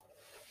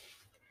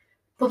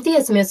Buenos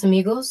días, meus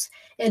amigos,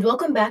 and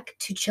welcome back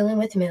to Chillin'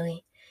 with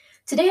Millie.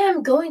 Today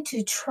I'm going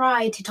to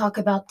try to talk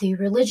about the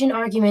religion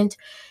argument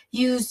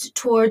used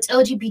towards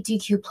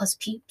LGBTQ plus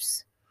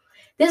peeps.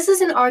 This is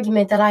an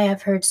argument that I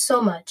have heard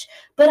so much,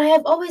 but I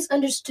have always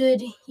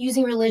understood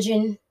using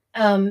religion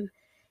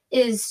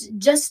is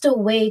just a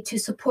way to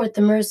support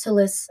the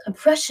merciless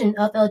oppression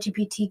of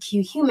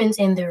LGBTQ humans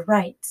and their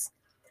rights.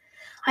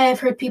 I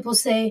have heard people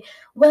say,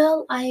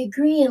 well, I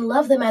agree and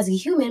love them as a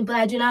human, but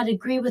I do not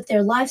agree with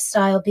their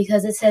lifestyle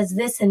because it says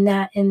this and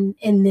that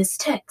in this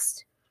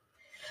text.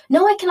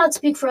 No, I cannot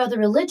speak for other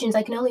religions.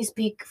 I can only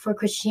speak for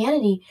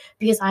Christianity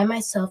because I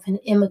myself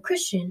am a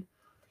Christian.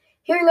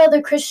 Hearing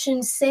other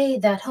Christians say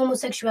that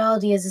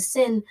homosexuality is a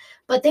sin,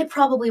 but they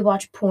probably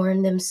watch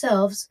porn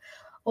themselves,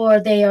 or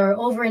they are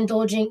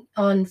overindulging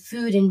on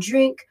food and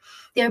drink,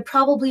 they're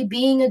probably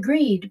being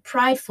aggrieved,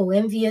 prideful,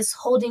 envious,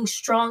 holding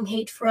strong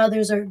hate for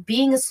others, or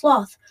being a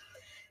sloth.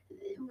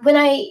 When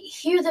I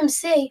hear them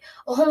say,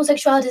 oh,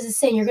 homosexuality is a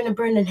sin, you're going to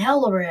burn in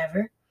hell or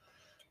wherever,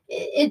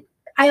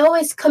 I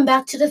always come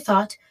back to the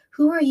thought,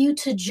 who are you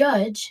to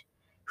judge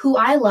who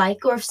I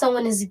like, or if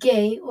someone is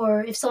gay,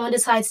 or if someone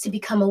decides to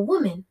become a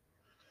woman?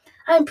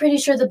 I'm pretty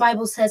sure the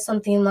Bible says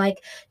something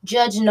like,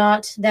 judge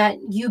not that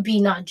you be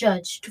not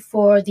judged,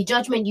 for the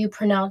judgment you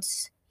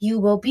pronounce, you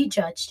will be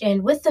judged,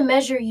 and with the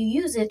measure you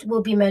use it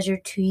will be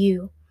measured to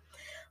you.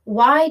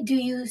 Why do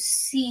you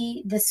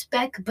see the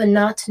speck but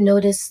not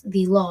notice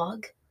the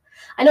log?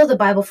 I know the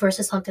Bible verse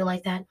is something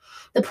like that.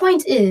 The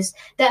point is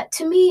that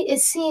to me it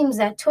seems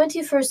that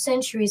 21st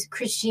century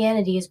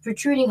Christianity is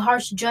protruding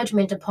harsh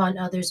judgment upon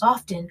others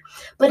often,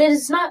 but it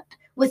is not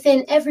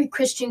within every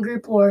Christian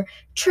group or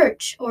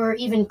church or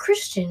even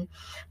Christian.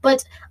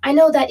 But I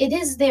know that it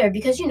is there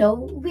because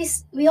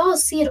we all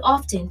see it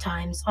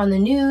oftentimes on the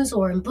news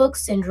or in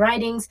books and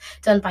writings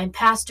done by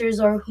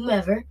pastors or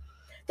whomever.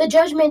 The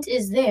judgment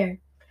is there,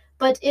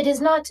 but it is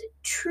not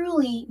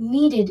truly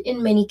needed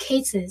in many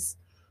cases.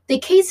 The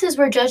cases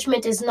where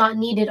judgment is not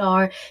needed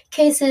are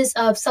cases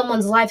of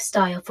someone's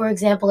lifestyle, for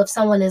example, if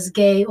someone is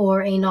gay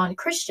or a non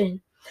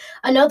Christian.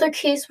 Another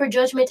case where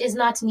judgment is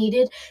not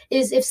needed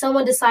is if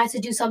someone decides to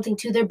do something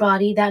to their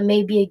body that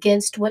may be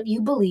against what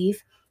you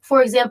believe.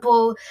 For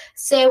example,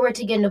 say I were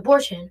to get an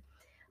abortion.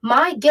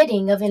 My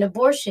getting of an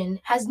abortion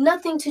has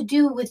nothing to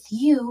do with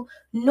you,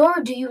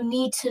 nor do you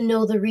need to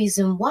know the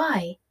reason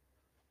why.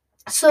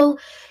 So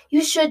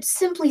you should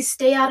simply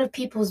stay out of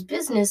people's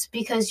business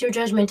because your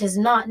judgment is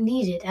not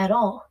needed at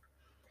all.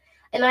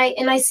 And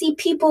I see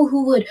people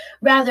who would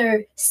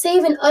rather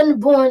save an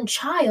unborn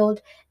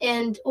child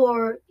and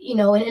or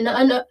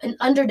an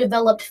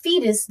underdeveloped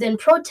fetus than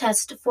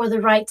protest for the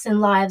rights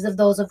and lives of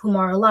those of whom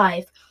are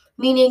alive.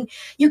 Meaning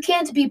you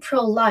can't be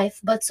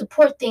pro-life but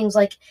support things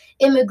like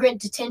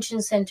immigrant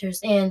detention centers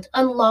and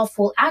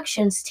unlawful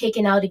actions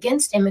taken out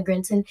against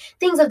immigrants and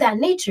things of that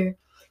nature.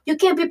 You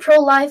can't be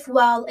pro-life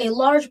while a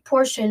large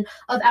portion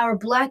of our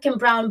black and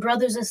brown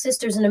brothers and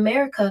sisters in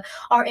America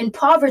are in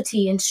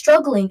poverty and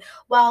struggling,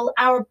 while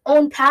our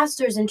own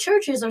pastors and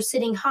churches are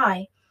sitting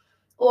high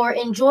or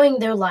enjoying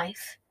their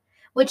life.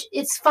 Which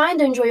it's fine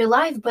to enjoy your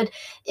life, but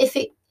if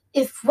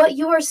what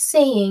you are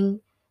saying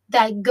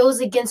that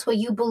goes against what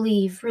you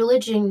believe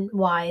religion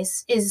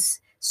wise is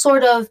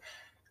sort of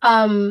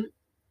um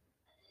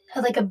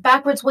like a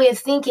backwards way of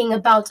thinking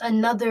about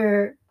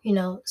another,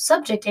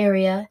 subject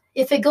area,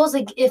 if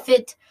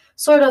it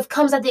sort of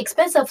comes at the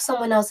expense of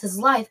someone else's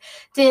life,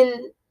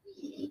 then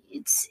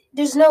it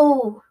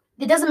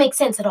doesn't make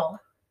sense at all.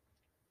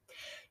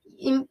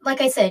 Like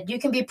I said, you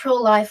can be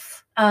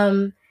pro-life.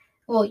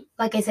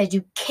 Like I said,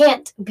 you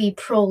can't be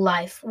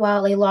pro-life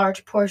while a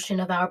large portion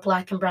of our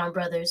black and brown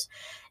brothers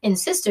and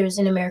sisters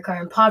in America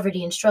are in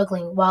poverty and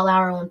struggling, while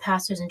our own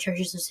pastors and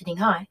churches are sitting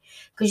high.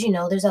 Because,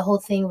 there's a whole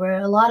thing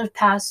where a lot of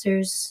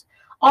pastors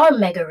are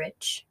mega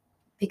rich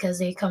because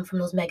they come from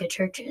those mega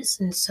churches.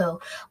 And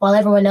so while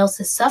everyone else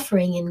is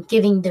suffering and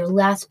giving their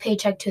last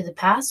paycheck to the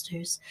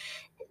pastors,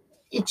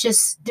 it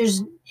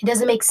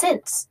doesn't make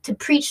sense to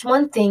preach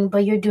one thing,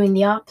 but you're doing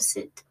the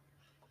opposite.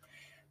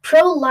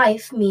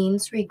 Pro-life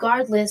means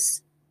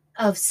regardless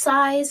of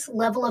size,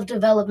 level of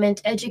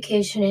development,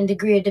 education, and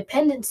degree of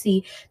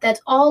dependency,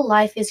 that all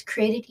life is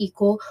created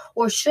equal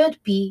or should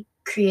be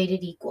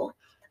created equal.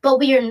 But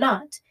we are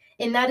not,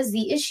 and that is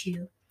the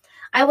issue.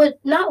 I would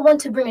not want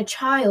to bring a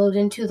child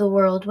into the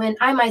world when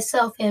I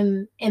myself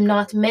am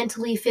not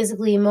mentally,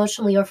 physically,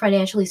 emotionally, or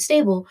financially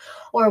stable,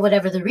 or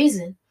whatever the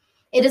reason.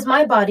 It is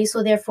my body,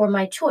 so therefore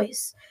my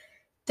choice.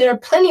 There are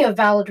plenty of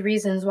valid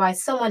reasons why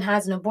someone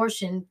has an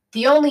abortion.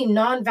 The only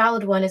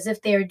non-valid one is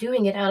if they are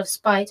doing it out of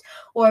spite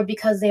or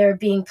because they are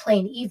being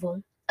plain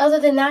evil. Other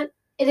than that,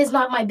 it is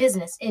not my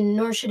business, and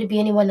nor should it be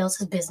anyone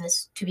else's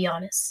business, to be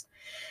honest.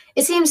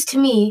 It seems to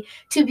me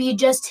to be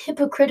just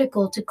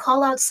hypocritical to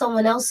call out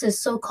someone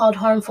else's so-called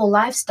harmful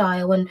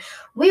lifestyle when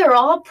we are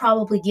all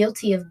probably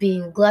guilty of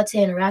being a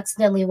glutton or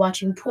accidentally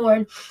watching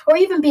porn or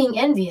even being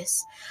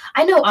envious.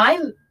 I know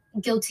I'm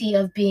guilty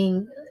of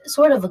being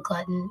sort of a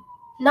glutton,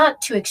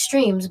 not to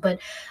extremes, but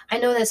I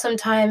know that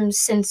sometimes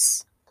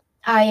since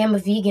I am a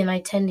vegan.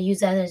 I tend to use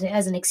that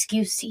as an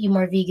excuse to eat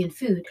more vegan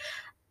food.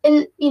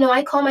 And,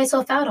 I call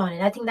myself out on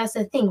it. I think that's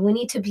the thing. We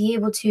need to be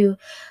able to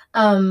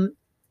um,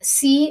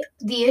 see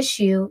the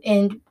issue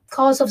and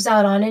call ourselves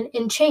out on it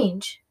and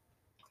change.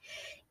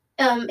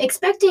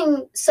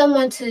 Expecting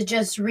someone to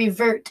just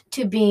revert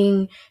to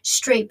being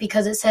straight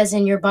because it says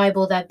in your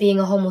Bible that being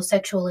a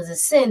homosexual is a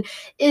sin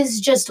is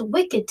just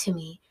wicked to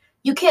me.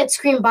 You can't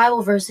scream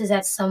Bible verses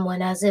at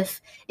someone as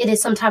if it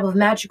is some type of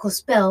magical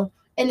spell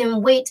and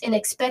then wait and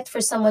expect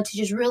for someone to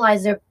just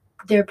realize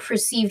their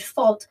perceived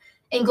fault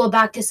and go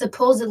back to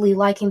supposedly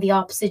liking the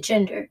opposite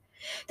gender.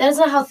 That is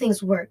not how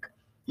things work.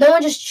 No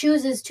one just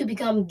chooses to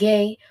become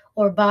gay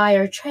or bi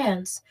or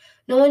trans.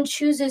 No one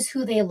chooses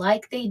who they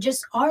like, they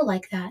just are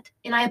like that.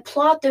 And I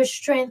applaud their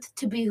strength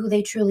to be who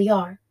they truly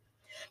are.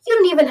 You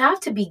don't even have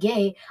to be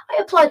gay.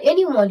 I applaud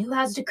anyone who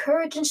has the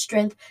courage and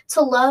strength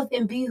to love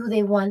and be who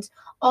they want,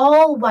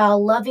 all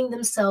while loving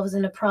themselves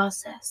in the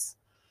process.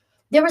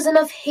 There is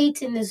enough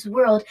hate in this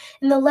world,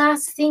 and the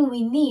last thing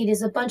we need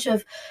is a bunch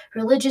of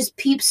religious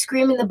peeps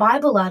screaming the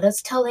Bible at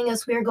us, telling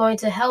us we are going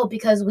to hell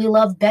because we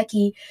love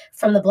Becky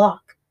from the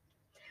block.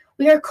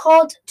 We are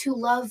called to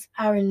love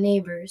our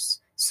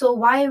neighbors. So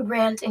why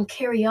rant and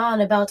carry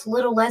on about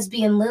little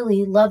lesbian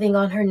Lily loving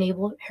on her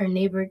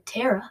neighbor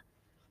Tara?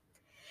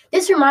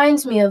 This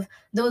reminds me of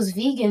those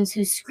vegans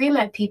who scream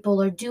at people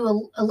or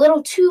do a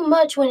little too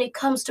much when it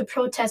comes to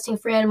protesting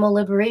for animal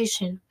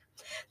liberation.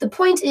 The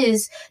point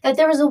is that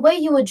there is a way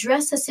you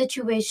address a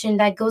situation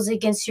that goes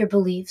against your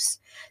beliefs.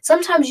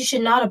 Sometimes you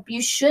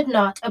should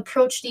not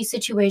approach the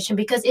situation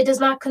because it does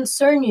not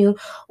concern you,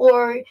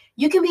 or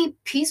you can be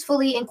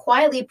peacefully and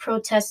quietly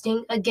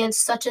protesting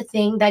against such a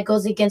thing that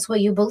goes against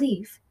what you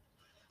believe.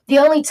 The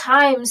only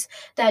times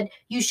that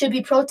you should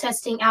be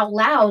protesting out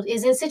loud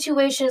is in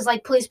situations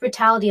like police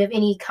brutality of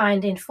any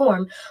kind and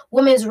form,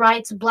 women's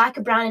rights,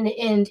 black, brown,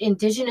 and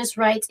indigenous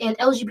rights, and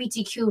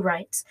LGBTQ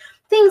rights.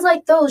 Things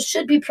like those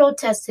should be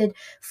protested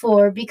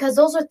for because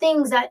those are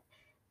things that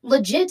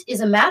legit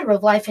is a matter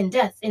of life and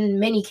death in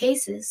many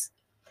cases.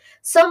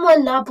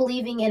 Someone not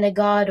believing in a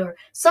God, or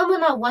someone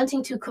not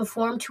wanting to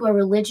conform to a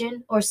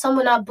religion, or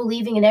someone not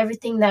believing in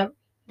everything that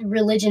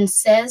religion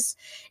says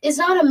is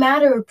not a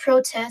matter of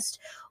protest,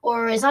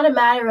 or is not a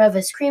matter of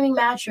a screaming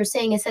match or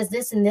saying it says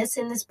this and this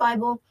in this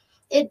Bible.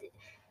 It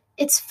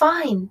it's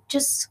fine.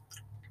 Just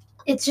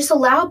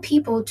allow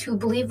people to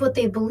believe what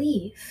they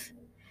believe.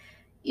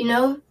 You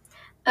know?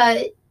 Uh,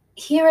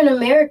 Here in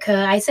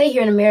America, I say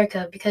here in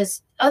America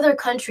because other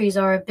countries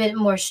are a bit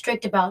more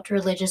strict about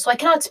religion, so I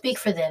cannot speak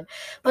for them.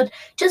 But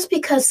just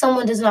because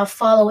someone does not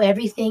follow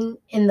everything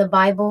in the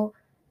Bible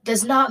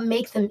does not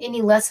make them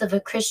any less of a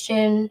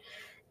Christian.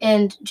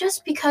 And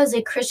just because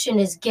a Christian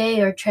is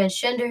gay or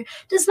transgender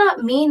does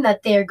not mean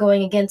that they are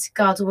going against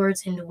God's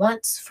words and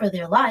wants for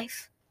their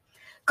life.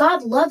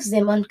 God loves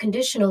them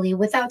unconditionally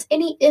without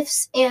any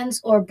ifs,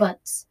 ands, or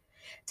buts.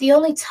 The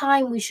only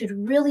time we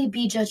should really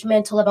be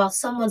judgmental about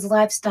someone's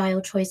lifestyle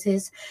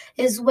choices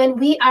is when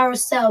we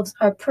ourselves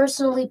are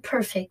personally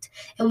perfect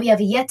and we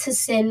have yet to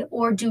sin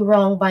or do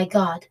wrong by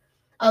God.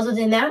 Other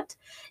than that,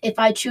 if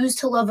I choose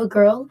to love a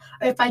girl,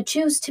 or if I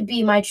choose to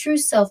be my true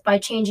self by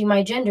changing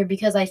my gender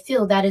because I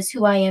feel that is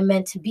who I am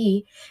meant to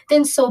be,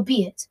 then so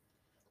be it.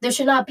 There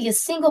should not be a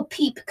single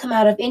peep come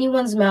out of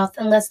anyone's mouth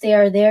unless they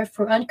are there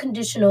for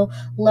unconditional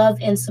love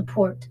and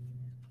support.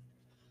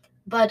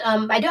 But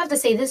I do have to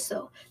say this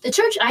though: the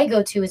church I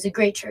go to is a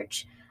great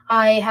church.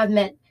 I have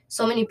met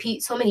so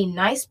many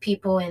nice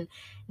people, and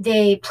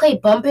they play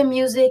bumpin'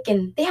 music,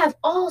 and they have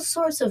all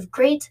sorts of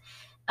great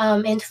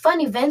and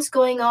fun events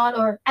going on,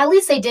 or at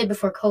least they did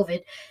before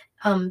COVID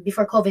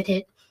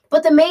hit.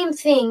 But the main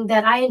thing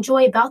that I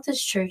enjoy about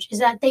this church is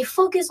that they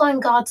focus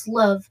on God's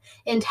love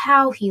and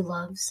how He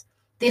loves.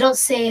 They don't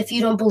say if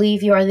you don't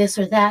believe you are this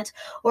or that,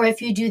 or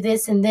if you do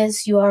this and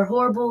this, you are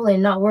horrible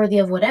and not worthy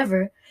of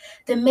whatever.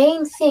 The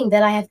main thing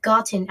that I have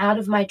gotten out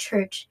of my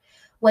church,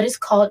 what is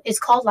called it's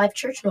called Life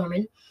Church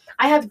Norman.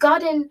 I have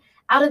gotten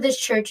out of this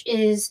church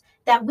is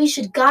that we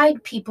should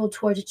guide people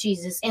towards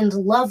Jesus and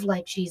love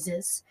like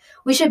Jesus.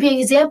 We should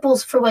be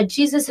examples for what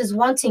Jesus is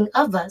wanting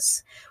of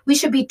us. We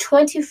should be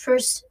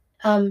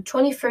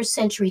 21st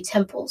century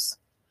temples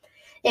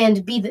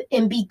and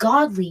be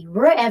godly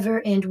wherever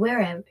and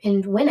wherever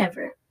and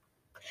whenever.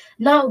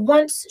 Not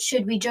once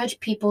should we judge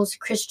people's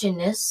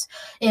Christianness,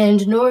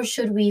 and nor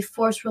should we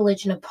force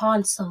religion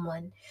upon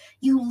someone.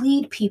 You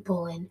lead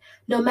people in,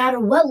 no matter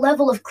what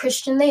level of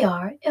Christian they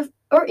are,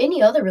 or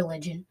any other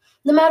religion,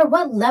 no matter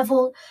what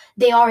level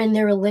they are in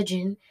their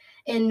religion,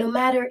 and no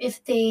matter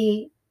if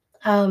they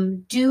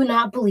do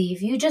not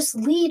believe, you just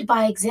lead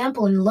by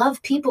example and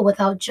love people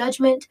without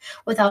judgment,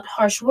 without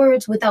harsh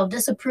words, without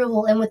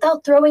disapproval, and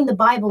without throwing the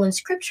Bible and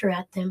scripture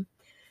at them.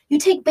 You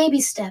take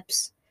baby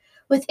steps.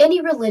 With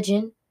any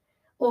religion,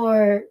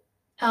 or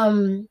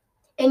um,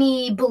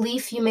 any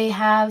belief you may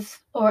have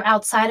or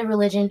outside of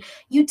religion,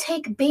 you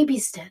take baby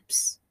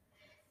steps.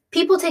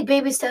 People take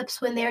baby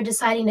steps when they're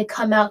deciding to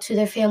come out to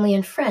their family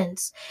and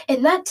friends,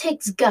 and that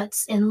takes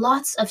guts and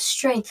lots of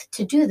strength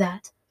to do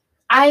that.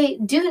 I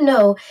do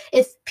know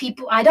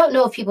I don't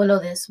know if people know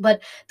this, but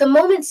the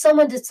moment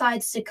someone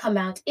decides to come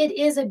out, it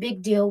is a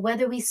big deal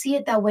whether we see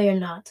it that way or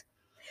not.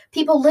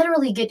 People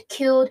literally get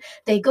killed,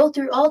 they go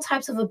through all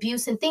types of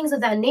abuse and things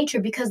of that nature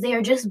because they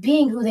are just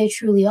being who they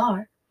truly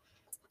are.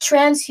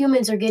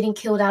 Transhumans are getting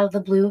killed out of the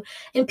blue,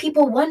 and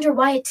people wonder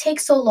why it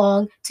takes so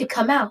long to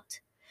come out.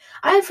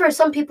 I've heard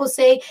some people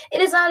say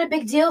it is not a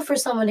big deal for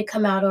someone to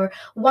come out, or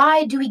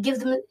why do we give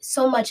them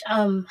so much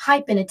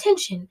hype and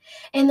attention?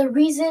 And the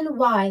reason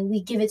why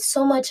we give it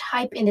so much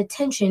hype and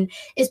attention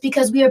is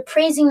because we are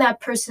praising that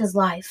person's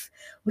life.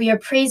 We are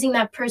praising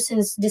that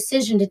person's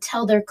decision to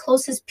tell their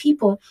closest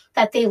people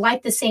that they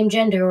like the same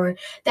gender, or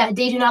that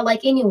they do not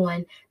like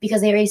anyone because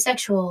they're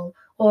asexual,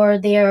 or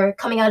they are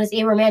coming out as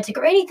aromantic,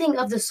 or anything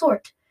of the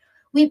sort.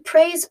 We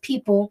praise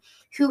people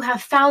who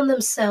have found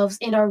themselves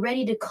and are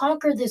ready to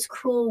conquer this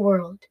cruel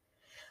world.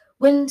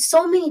 When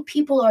so many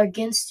people are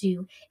against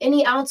you,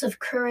 any ounce of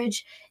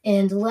courage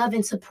and love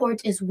and support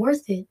is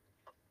worth it.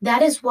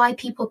 That is why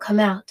people come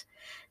out.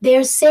 They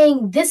are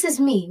saying, "This is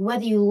me.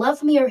 Whether you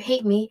love me or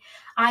hate me,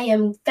 I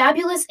am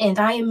fabulous and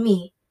I am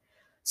me."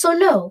 So,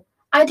 no,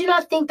 I do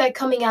not think that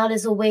coming out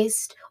is a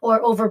waste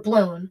or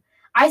overblown.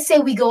 I say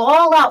we go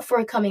all out for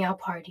a coming out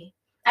party.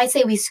 I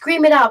say we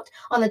scream it out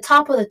on the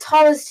top of the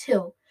tallest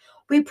hill.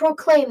 We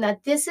proclaim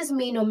that this is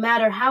me no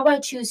matter how I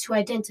choose to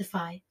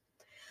identify.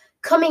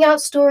 Coming out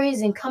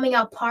stories and coming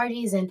out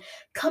parties and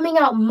coming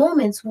out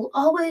moments will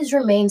always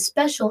remain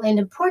special and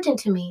important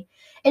to me,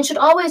 and should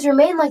always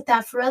remain like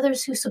that for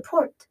others who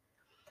support.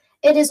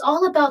 It is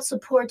all about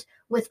support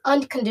with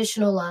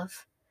unconditional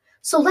love.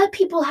 So let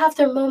people have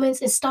their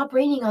moments and stop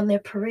raining on their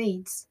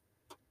parades.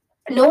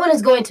 No one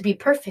is going to be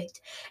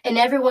perfect, and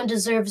everyone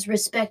deserves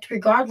respect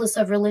regardless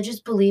of religious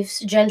beliefs,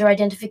 gender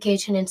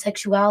identification, and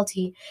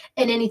sexuality,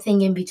 and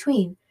anything in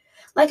between.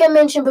 Like I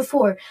mentioned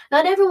before,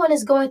 not everyone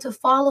is going to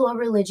follow a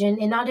religion,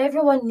 and not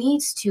everyone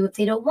needs to if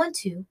they don't want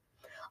to.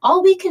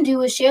 All we can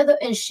do is share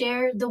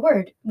the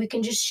word. We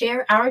can just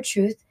share our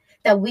truth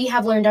that we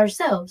have learned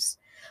ourselves.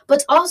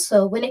 But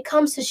also, when it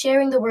comes to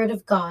sharing the word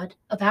of God,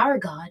 of our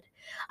God,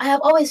 I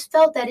have always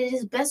felt that it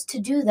is best to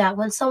do that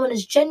when someone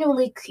is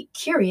genuinely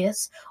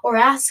curious or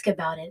asks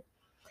about it.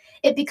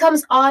 It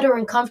becomes odd or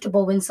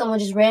uncomfortable when someone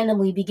just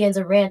randomly begins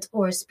a rant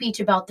or a speech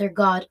about their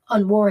God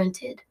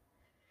unwarranted.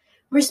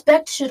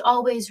 Respect should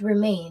always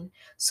remain,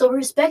 so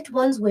respect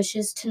one's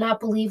wishes to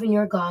not believe in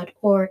your God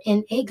or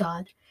in a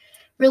God.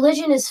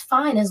 Religion is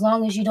fine as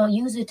long as you don't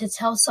use it to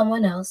tell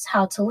someone else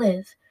how to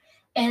live.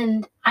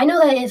 And I know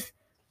that if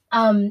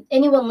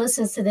anyone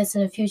listens to this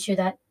in the future,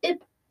 that it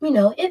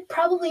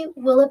probably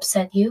will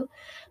upset you,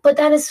 but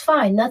that is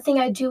fine. Nothing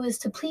I do is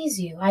to please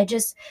you. I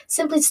just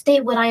simply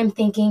state what I am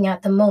thinking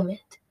at the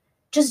moment.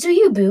 Just do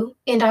you, boo,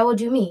 and I will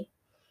do me.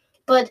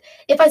 But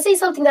if I say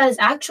something that is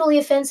actually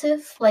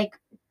offensive, like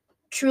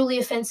truly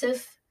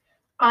offensive,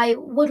 I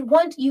would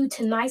want you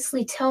to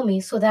nicely tell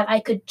me so that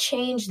I could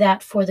change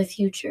that for the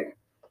future.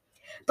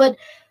 But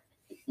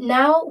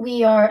now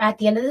we are at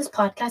the end of this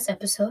podcast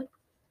episode.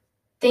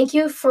 Thank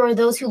you for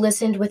those who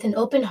listened with an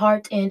open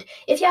heart. And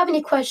if you have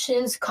any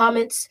questions,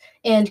 comments,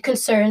 and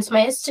concerns,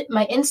 my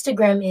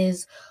Instagram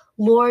is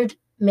Lord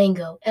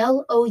Mango,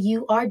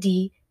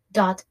 LOURD.MANGOO.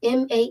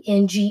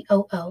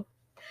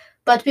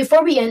 But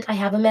before we end, I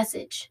have a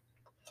message.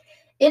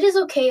 It is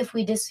okay if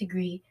we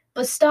disagree,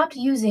 but stop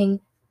using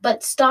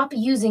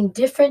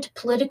different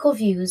political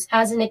views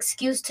as an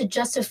excuse to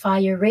justify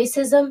your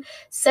racism,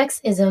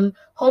 sexism,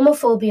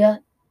 homophobia,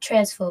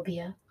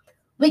 transphobia.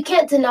 We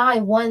can't deny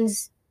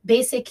one's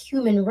basic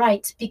human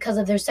rights because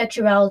of their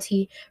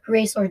sexuality,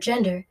 race, or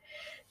gender.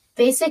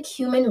 Basic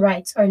human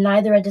rights are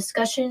neither a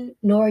discussion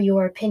nor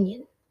your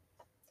opinion.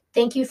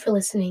 Thank you for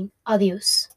listening. Adios.